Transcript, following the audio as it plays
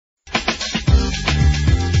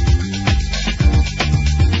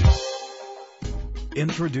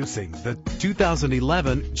Introducing the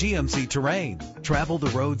 2011 GMC Terrain. Travel the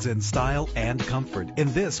roads in style and comfort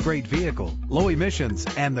in this great vehicle. Low emissions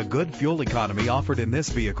and the good fuel economy offered in this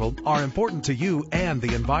vehicle are important to you and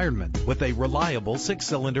the environment, with a reliable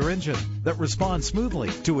 6-cylinder engine that responds smoothly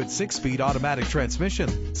to its 6-speed automatic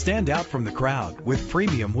transmission. Stand out from the crowd with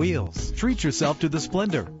premium wheels. Treat yourself to the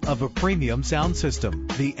splendor of a premium sound system.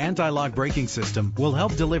 The anti-lock braking system will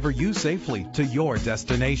help deliver you safely to your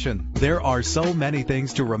destination. There are so many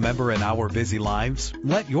things to remember in our busy lives.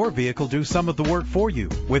 Let your vehicle do some of the work for you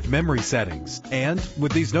with memory settings. And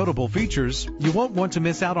with these notable features, you won't want to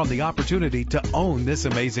miss out on the opportunity to own this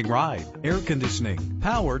amazing ride. Air conditioning,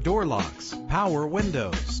 power door locks, power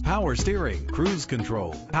windows, power steering, cruise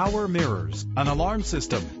control, power mirrors, an alarm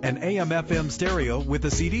system, an AM/FM stereo with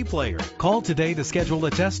a CD player. Call today to schedule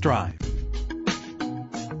a test drive.